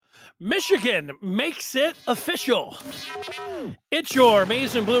Michigan makes it official. It's your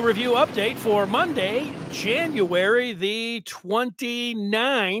Maize and Blue review update for Monday, January the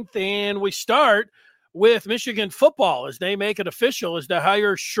 29th. And we start with Michigan football as they make it official as they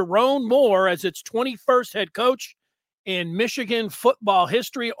hire Sharon Moore as its 21st head coach in Michigan football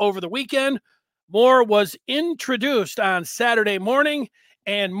history over the weekend. Moore was introduced on Saturday morning,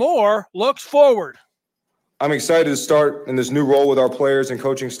 and Moore looks forward. I'm excited to start in this new role with our players and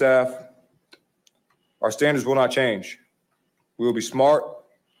coaching staff. Our standards will not change. We will be smart,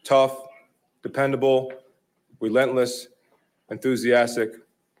 tough, dependable, relentless, enthusiastic,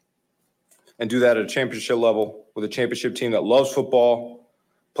 and do that at a championship level with a championship team that loves football,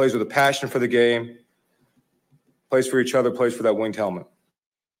 plays with a passion for the game, plays for each other, plays for that winged helmet.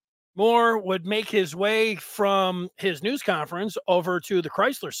 Moore would make his way from his news conference over to the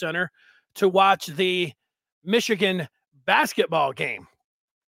Chrysler Center to watch the Michigan basketball game.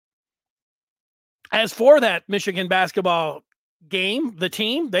 As for that Michigan basketball game, the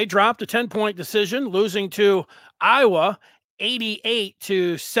team, they dropped a 10-point decision, losing to Iowa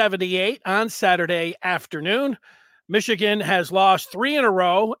 88-78 on Saturday afternoon. Michigan has lost 3 in a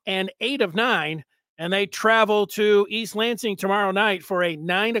row and 8 of 9, and they travel to East Lansing tomorrow night for a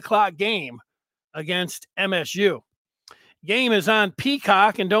 9 o'clock game against MSU. Game is on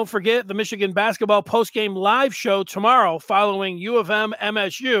Peacock, and don't forget the Michigan basketball postgame live show tomorrow following U of M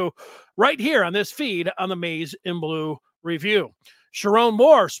MSU right here on this feed on the Maize and Blue review. Sharon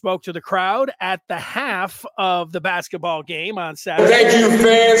Moore spoke to the crowd at the half of the basketball game on Saturday. Thank you,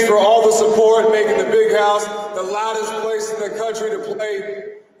 fans, for all the support, making the Big House the loudest place in the country to play.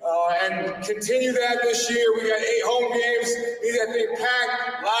 And continue that this year. We got 8 home games. Need that thing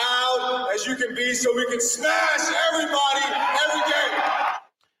packed, loud as you can be, so we can smash everybody every game.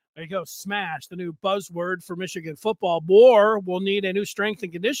 There you go, smash, the new buzzword for Michigan football. Moore will need a new strength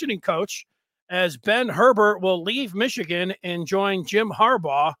and conditioning coach as Ben Herbert will leave Michigan and join Jim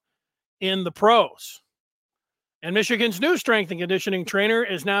Harbaugh in the pros. And Michigan's new strength and conditioning trainer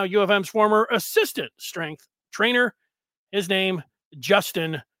is now U of M's former assistant strength trainer. His name,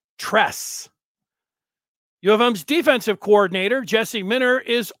 Justin Tress. U of M's defensive coordinator, Jesse Minner,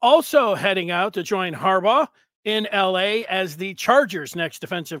 is also heading out to join Harbaugh in LA as the Chargers' next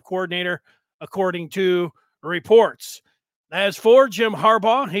defensive coordinator, according to reports. As for Jim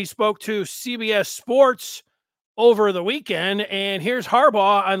Harbaugh, he spoke to CBS Sports over the weekend, and here's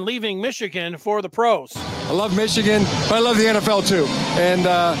Harbaugh on leaving Michigan for the pros. I love Michigan, but I love the NFL too. And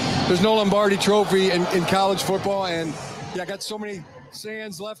there's no Lombardi trophy in college football, and I got so many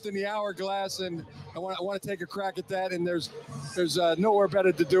sands left in the hourglass, and I want to take a crack at that. And there's nowhere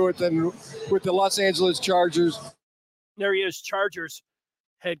better to do it than with the Los Angeles Chargers. There he is, Chargers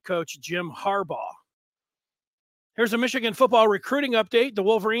head coach Jim Harbaugh. Here's a Michigan football recruiting update. The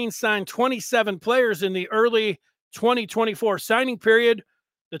Wolverines signed 27 players in the early 2024 signing period.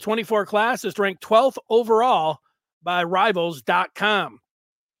 The 24 class is ranked 12th overall by Rivals.com.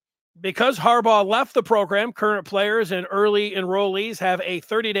 Because Harbaugh left the program, current players and early enrollees have a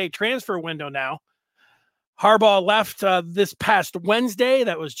 30-day transfer window now. Harbaugh left this past Wednesday.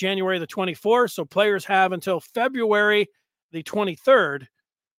 That was January the 24th. So players have until February the 23rd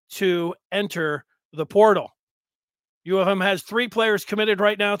to enter the portal. U of M has 3 players committed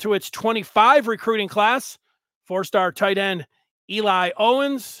right now to its 25 recruiting class. 4-star tight end Eli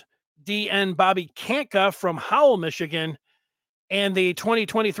Owens, DN Bobby Kanka from Howell, Michigan, and the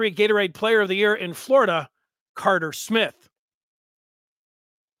 2023 Gatorade Player of the Year in Florida, Carter Smith.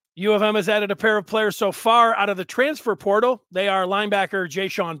 U of M has added a pair of players so far out of the transfer portal. They are linebacker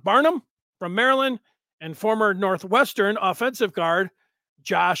Ja'Shawn Barnum from Maryland and former Northwestern offensive guard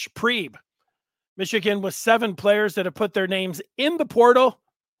Josh Preeb. Michigan with 7 players that have put their names in the portal: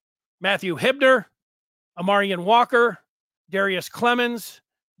 Matthew Hibner, Amarian Walker, Darius Clemens,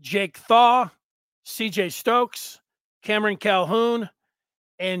 Jake Thaw, CJ Stokes, Cameron Calhoun,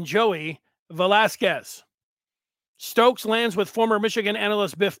 and Joey Velasquez. Stokes lands with former Michigan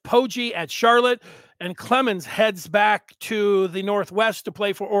analyst Biff Poggi at Charlotte, and Clemens heads back to the Northwest to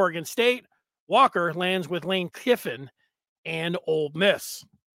play for Oregon State. Walker lands with Lane Kiffin and Ole Miss.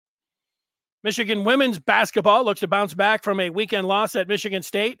 Michigan women's basketball looks to bounce back from a weekend loss at Michigan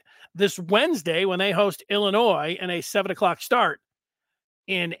State this Wednesday when they host Illinois in a 7 o'clock start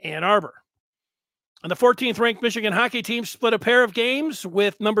in Ann Arbor. And the 14th ranked Michigan hockey team split a pair of games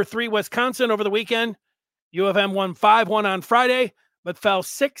with number 3 Wisconsin over the weekend. U of M won 5-1 on Friday, but fell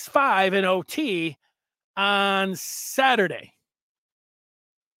 6-5 in OT on Saturday.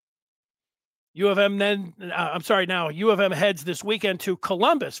 U of M heads this weekend to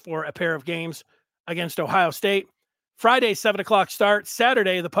Columbus for a pair of games against Ohio State. Friday, 7 o'clock start.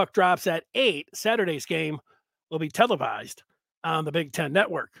 Saturday, the puck drops at 8. Saturday's game will be televised on the Big Ten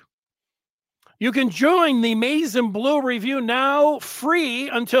Network. You can join the Maize and Blue Review now, free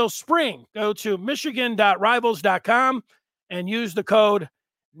until spring. Go to michigan.rivals.com and use the code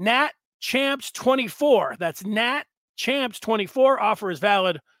NATCHAMPS24. That's NATCHAMPS24. Offer is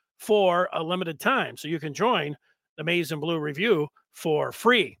valid for a limited time. So you can join the Maize and Blue Review for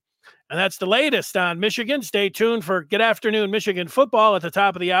free. And that's the latest on Michigan. Stay tuned for Good Afternoon Michigan football at the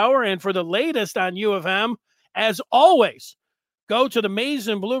top of the hour. And for the latest on U of M, as always, go to the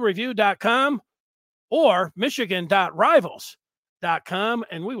maizeandbluereview.com or michigan.rivals.com,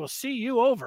 and we will see you over